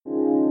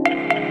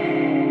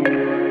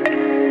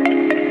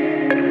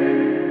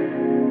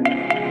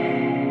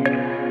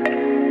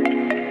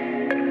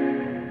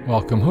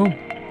Welcome home.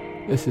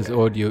 This is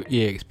Audio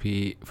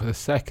EXP for the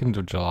 2nd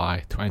of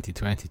July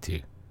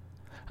 2022.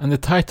 And the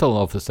title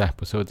of this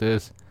episode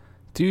is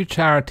Do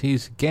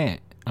Charities Get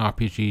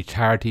RPG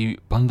Charity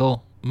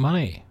Bundle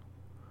Money?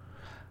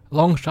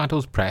 Long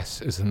Shadows Press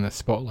is in the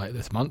spotlight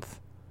this month,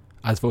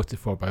 as voted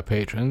for by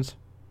patrons.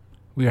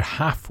 We are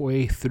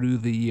halfway through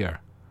the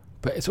year,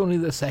 but it's only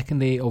the second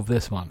day of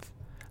this month,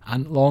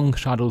 and Long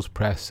Shadows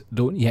Press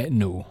don't yet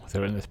know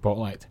they're in the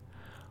spotlight.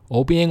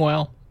 All being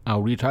well,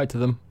 I'll reach out to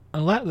them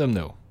and let them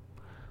know.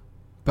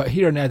 But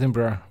here in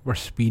Edinburgh, we're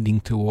speeding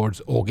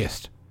towards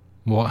August.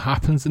 What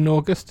happens in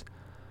August?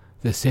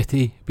 The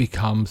city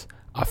becomes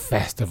a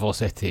festival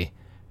city,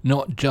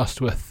 not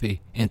just with the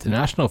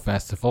International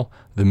Festival,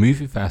 the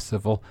Movie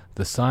Festival,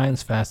 the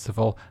Science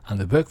Festival and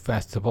the Book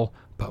Festival,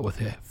 but with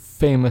the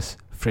famous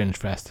Fringe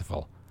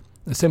Festival.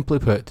 And simply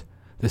put,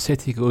 the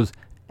city goes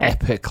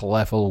epic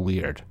level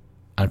weird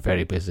and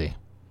very busy.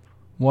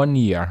 One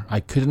year I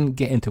couldn't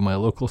get into my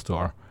local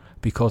store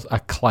because a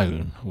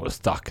clown was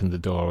stuck in the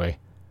doorway.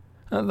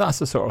 And that's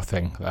the sort of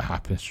thing that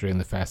happens during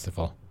the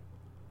festival.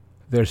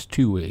 There's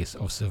two ways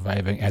of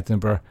surviving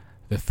Edinburgh,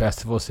 the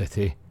festival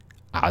city,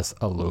 as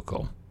a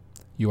local.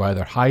 You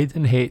either hide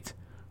and hate,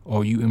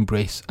 or you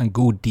embrace and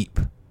go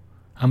deep.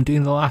 I'm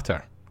doing the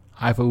latter.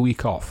 I have a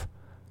week off.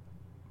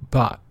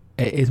 But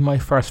it is my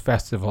first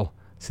festival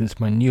since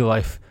my new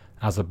life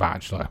as a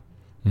bachelor.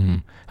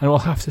 And we'll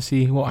have to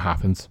see what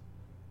happens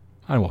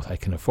and what I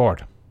can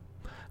afford.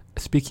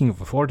 Speaking of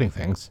affording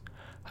things,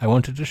 I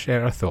wanted to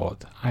share a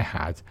thought I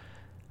had,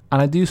 and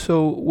I do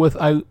so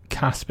without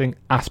casping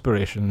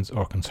aspirations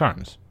or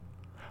concerns.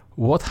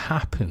 What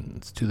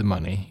happens to the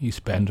money you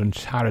spend on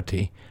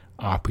charity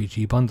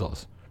RPG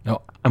bundles?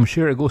 Now, I'm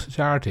sure it goes to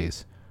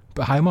charities,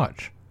 but how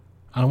much?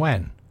 And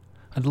when?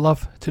 I'd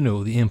love to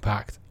know the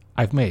impact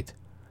I've made.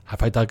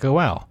 Have I dug a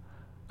well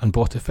and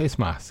bought a face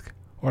mask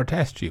or a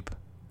test tube?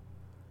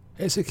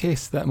 It's a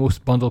case that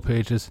most bundle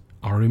pages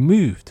are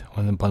removed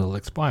when the bundle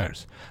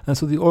expires, and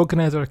so the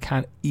organiser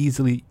can't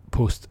easily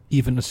post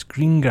even a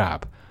screen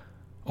grab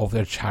of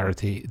their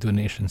charity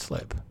donation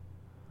slip.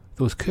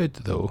 Those could,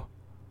 though.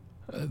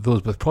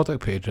 Those with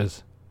product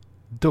pages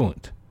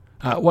don't.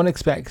 One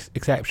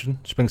exception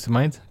springs to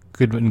mind,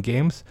 Goodman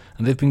Games,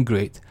 and they've been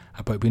great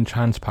about being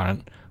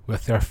transparent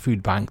with their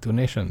food bank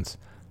donations.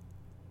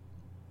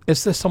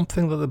 Is this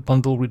something that the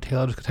bundle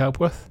retailers could help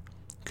with?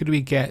 Could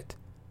we get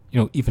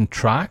even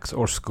tracks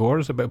or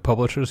scores about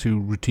publishers who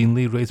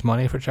routinely raise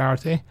money for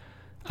charity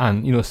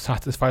and,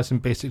 satisfy some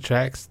basic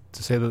checks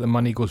to say that the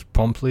money goes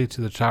promptly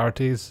to the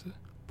charities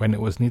when it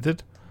was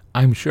needed?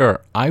 I'm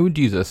sure I would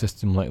use a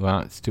system like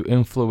that to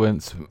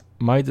influence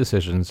my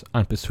decisions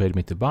and persuade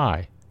me to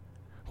buy.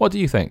 What do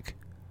you think?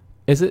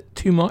 Is it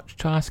too much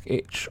to ask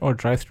Itch or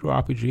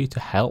DriveThruRPG to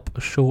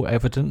help show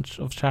evidence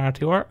of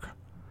charity work?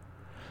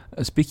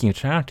 Speaking of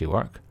charity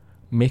work,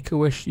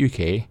 Make-A-Wish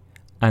UK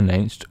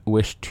announced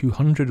Wish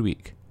 200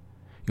 Week.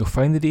 You'll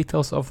find the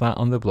details of that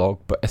on the blog,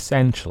 but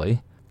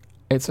essentially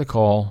it's a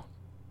call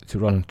to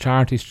run a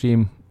charity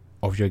stream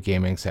of your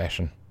gaming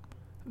session.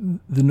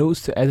 The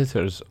notes to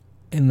editors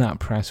in that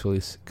press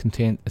release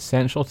contained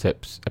essential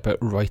tips about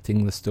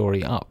writing the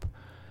story up,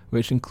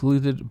 which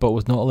included but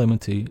was not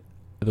limited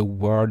to the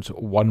words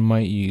one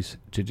might use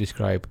to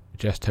describe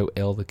just how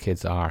ill the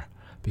kids are,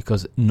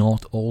 because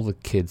not all the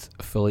kids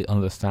fully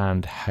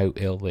understand how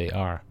ill they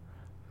are.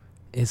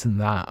 Isn't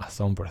that a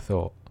somber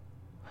thought?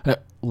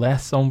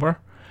 Less somber,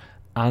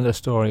 and a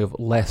story of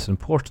less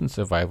important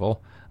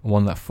survival,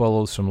 one that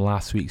follows from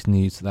last week's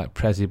news that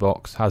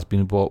Prezibox has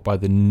been bought by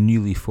the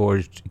newly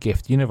forged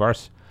Gift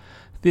Universe.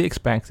 The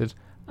expected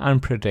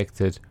and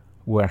predicted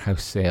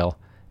warehouse sale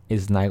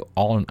is now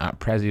on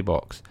at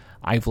Prezibox.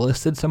 I've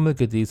listed some of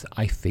the goodies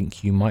I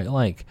think you might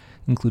like,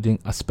 including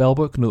a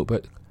spellbook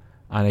notebook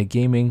and a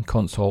gaming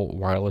console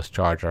wireless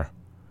charger.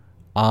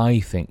 I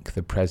think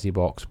the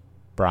Prezibox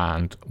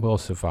brand will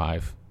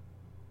survive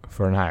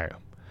for now.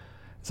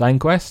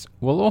 ZineQuest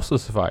will also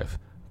survive,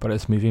 but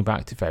it's moving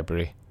back to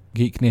February.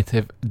 Geek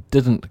Native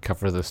didn't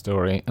cover the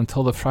story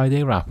until the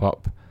Friday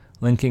wrap-up,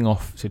 linking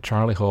off to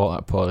Charlie Hall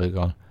at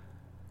Polygon,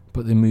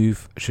 but the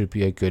move should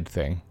be a good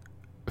thing.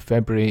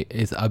 February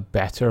is a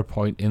better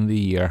point in the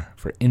year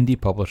for indie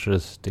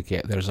publishers to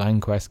get their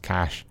ZineQuest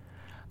cash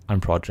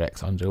and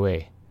projects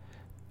underway,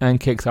 and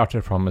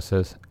Kickstarter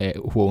promises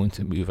it won't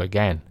move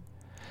again.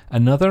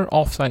 Another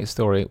off-site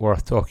story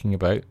worth talking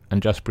about,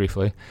 and just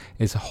briefly,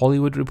 is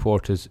Hollywood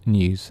Reporter's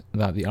news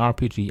that the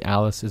RPG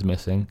Alice is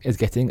Missing is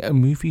getting a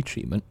movie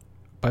treatment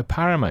by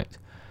Paramount,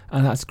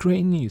 and that's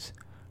great news,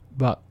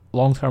 but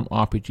long-term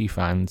RPG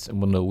fans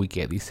will know we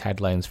get these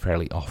headlines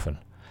fairly often,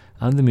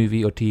 and the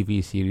movie or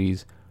TV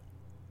series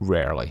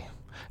rarely.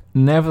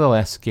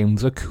 Nevertheless,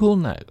 games are cool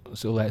now,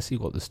 so let's see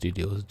what the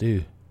studios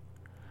do.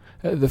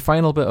 The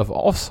final bit of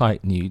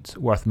off-site news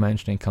worth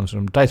mentioning comes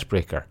from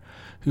Dicebreaker,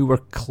 who were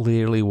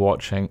clearly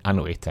watching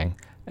and waiting.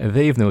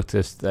 They've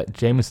noticed that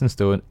Jameson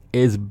Stone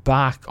is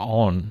back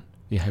on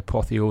the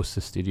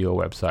Hypotheosis Studio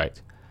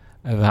website.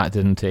 That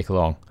didn't take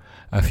long.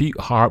 A few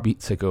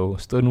heartbeats ago,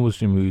 Stone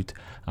was removed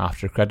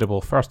after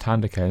credible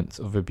first-hand accounts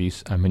of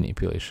abuse and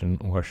manipulation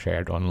were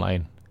shared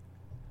online.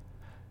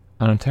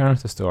 And in terms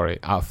of the story,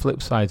 a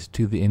flip side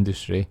to the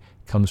industry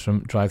comes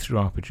from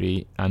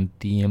DriveThruRPG and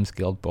DMs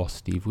Guild boss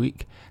Steve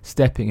Week,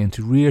 stepping in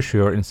to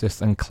reassure,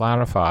 insist and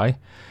clarify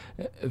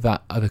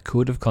that the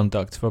code of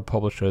conduct for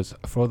publishers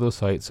for those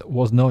sites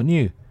was not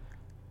new.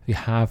 They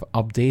have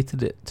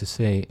updated it to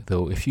say,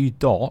 though, if you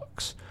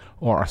dox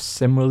or are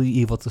similarly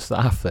evil to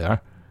staff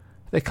there,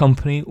 the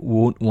company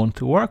won't want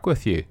to work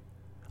with you.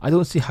 I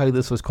don't see how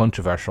this was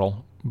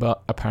controversial,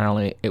 but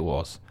apparently it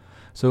was.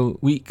 So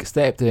Week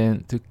stepped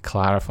in to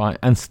clarify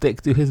and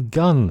stick to his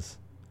guns.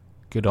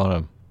 Good on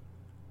him.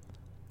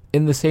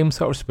 In the same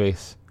sort of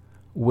space,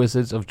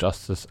 Wizards of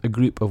Justice, a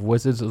group of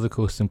Wizards of the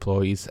Coast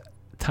employees,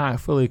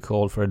 tactfully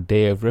called for a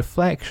day of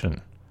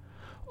reflection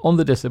on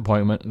the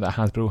disappointment that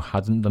Hasbro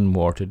hadn't done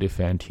more to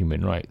defend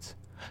human rights.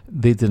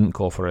 They didn't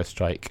call for a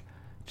strike,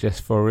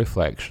 just for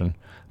reflection,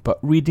 but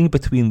reading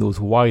between those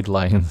wide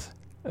lines,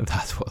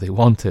 that's what they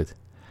wanted.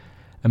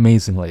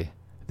 Amazingly,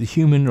 the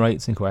human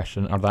rights in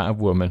question are that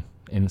of women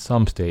in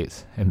some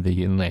states in the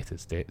United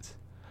States.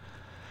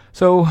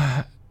 So,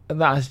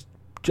 that's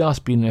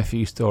just been a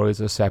few stories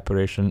of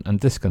separation and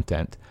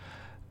discontent.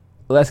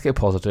 Let's get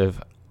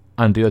positive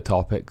and do a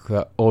topic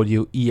that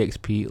Audio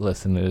EXP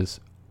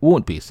listeners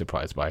won't be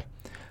surprised by.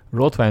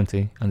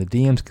 Roll20 and the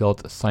DMs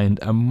Guild signed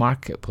a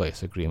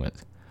marketplace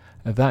agreement.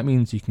 That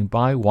means you can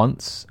buy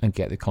once and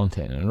get the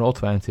content in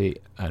Roll20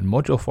 and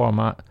module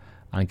format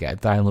and get a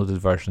downloaded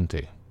version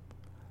too.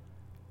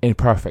 In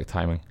perfect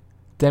timing,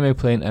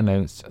 Demiplane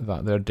announced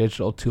that their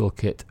digital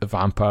toolkit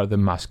Vampire the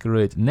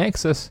Masquerade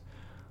Nexus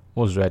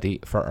was ready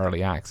for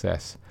early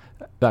access.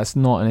 That's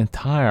not an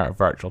entire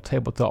virtual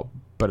tabletop,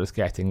 but it's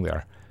getting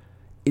there.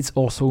 It's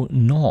also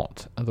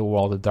not the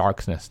World of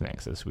Darkness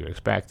Nexus we're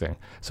expecting,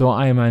 so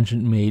I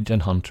imagine Mage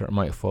and Hunter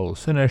might follow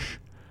soonish,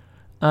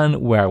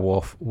 and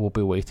Werewolf will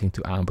be waiting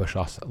to ambush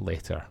us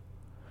later.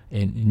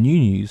 In new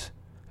news,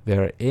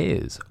 there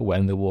is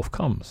When the Wolf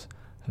Comes.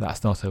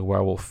 That's not a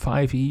Werewolf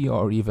 5e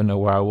or even a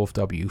Werewolf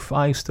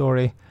W5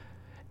 story.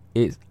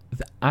 It's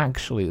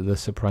actually the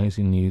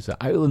surprising news that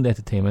Outland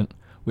Entertainment,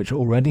 which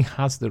already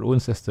has their own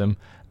system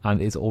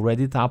and is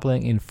already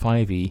dabbling in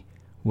 5e,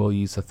 will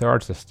use the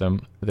third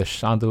system, the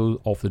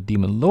Shadow of the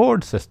Demon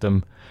Lord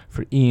system,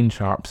 for Ian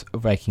Sharp's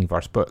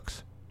Vikingverse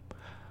books.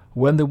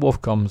 When the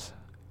Wolf Comes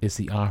is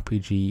the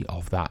RPG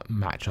of that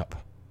matchup.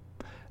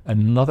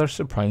 Another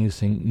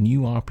surprising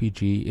new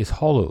RPG is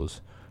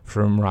Hollows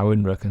from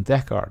Rowan, Rook and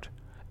Deckard.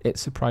 It's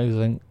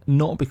surprising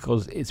not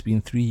because it's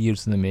been 3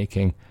 years in the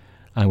making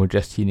and we're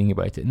just hearing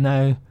about it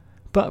now,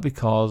 but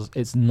because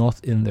it's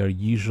not in their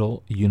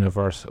usual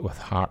universe with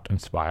Heart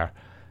and Spire,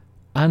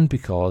 and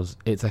because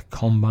it's a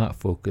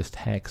combat-focused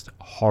hexed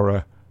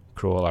horror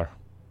crawler.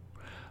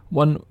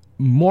 One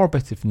more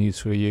bit of news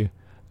for you,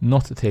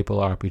 not a table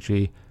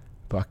RPG,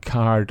 but a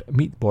card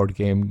meet board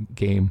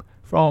game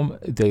from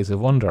Days of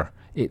Wonder.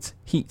 It's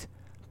Heat,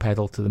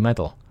 Pedal to the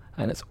Metal,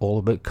 and it's all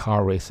about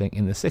car racing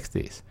in the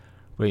 60s,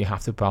 where you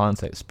have to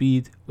balance out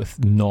speed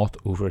with not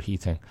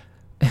overheating.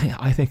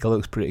 I think it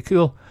looks pretty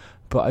cool,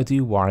 but I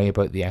do worry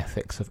about the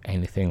ethics of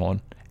anything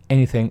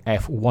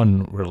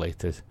F1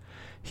 related.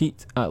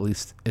 Heat, at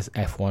least, is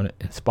F1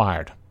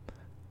 inspired.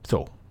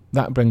 So,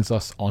 that brings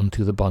us on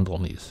to the bundle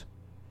news.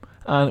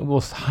 And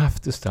we'll have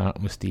to start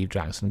with Steve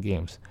Jackson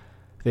Games.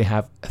 They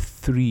have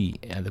 3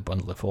 in the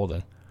bundle of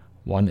folding.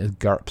 One is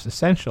GURPS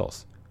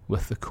Essentials,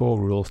 with the core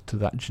rules to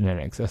that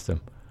generic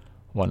system.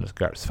 One is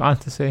GURPS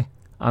Fantasy,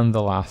 and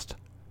the last,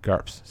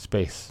 GURPS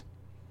Space.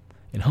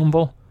 In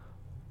Humble,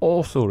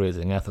 also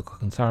raising ethical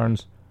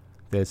concerns,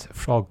 there's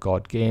Frog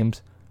God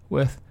Games,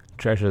 with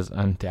Treasures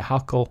and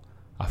Tehalkal,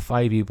 a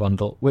 5e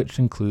bundle which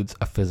includes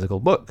a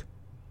physical book.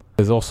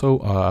 There's also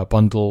a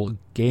bundle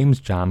Games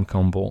Jam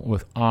combo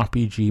with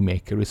RPG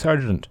Maker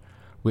Resurgent,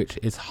 which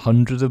is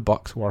hundreds of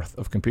bucks worth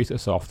of computer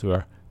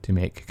software to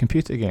make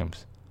computer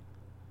games.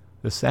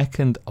 The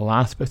second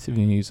last bit of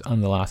news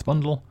and the last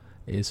bundle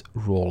is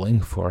Rolling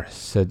for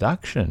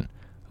Seduction,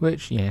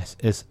 which, yes,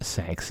 is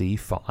sexy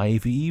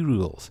 5e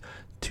rules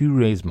to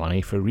raise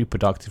money for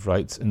reproductive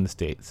rights in the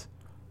States.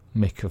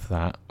 Make of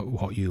that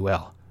what you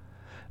will.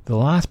 The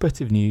last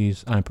bit of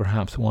news, and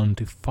perhaps one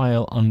to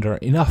file under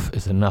enough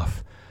is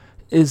enough,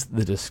 is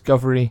the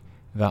discovery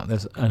that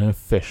there's an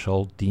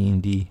official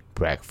D&D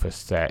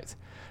breakfast set.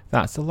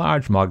 That's a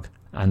large mug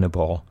and a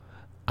ball.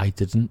 I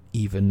didn't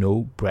even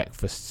know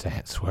breakfast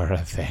sets were a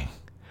thing.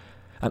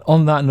 And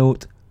on that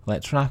note,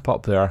 let's wrap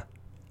up there.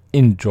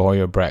 Enjoy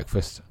your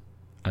breakfast,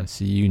 and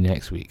see you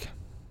next week.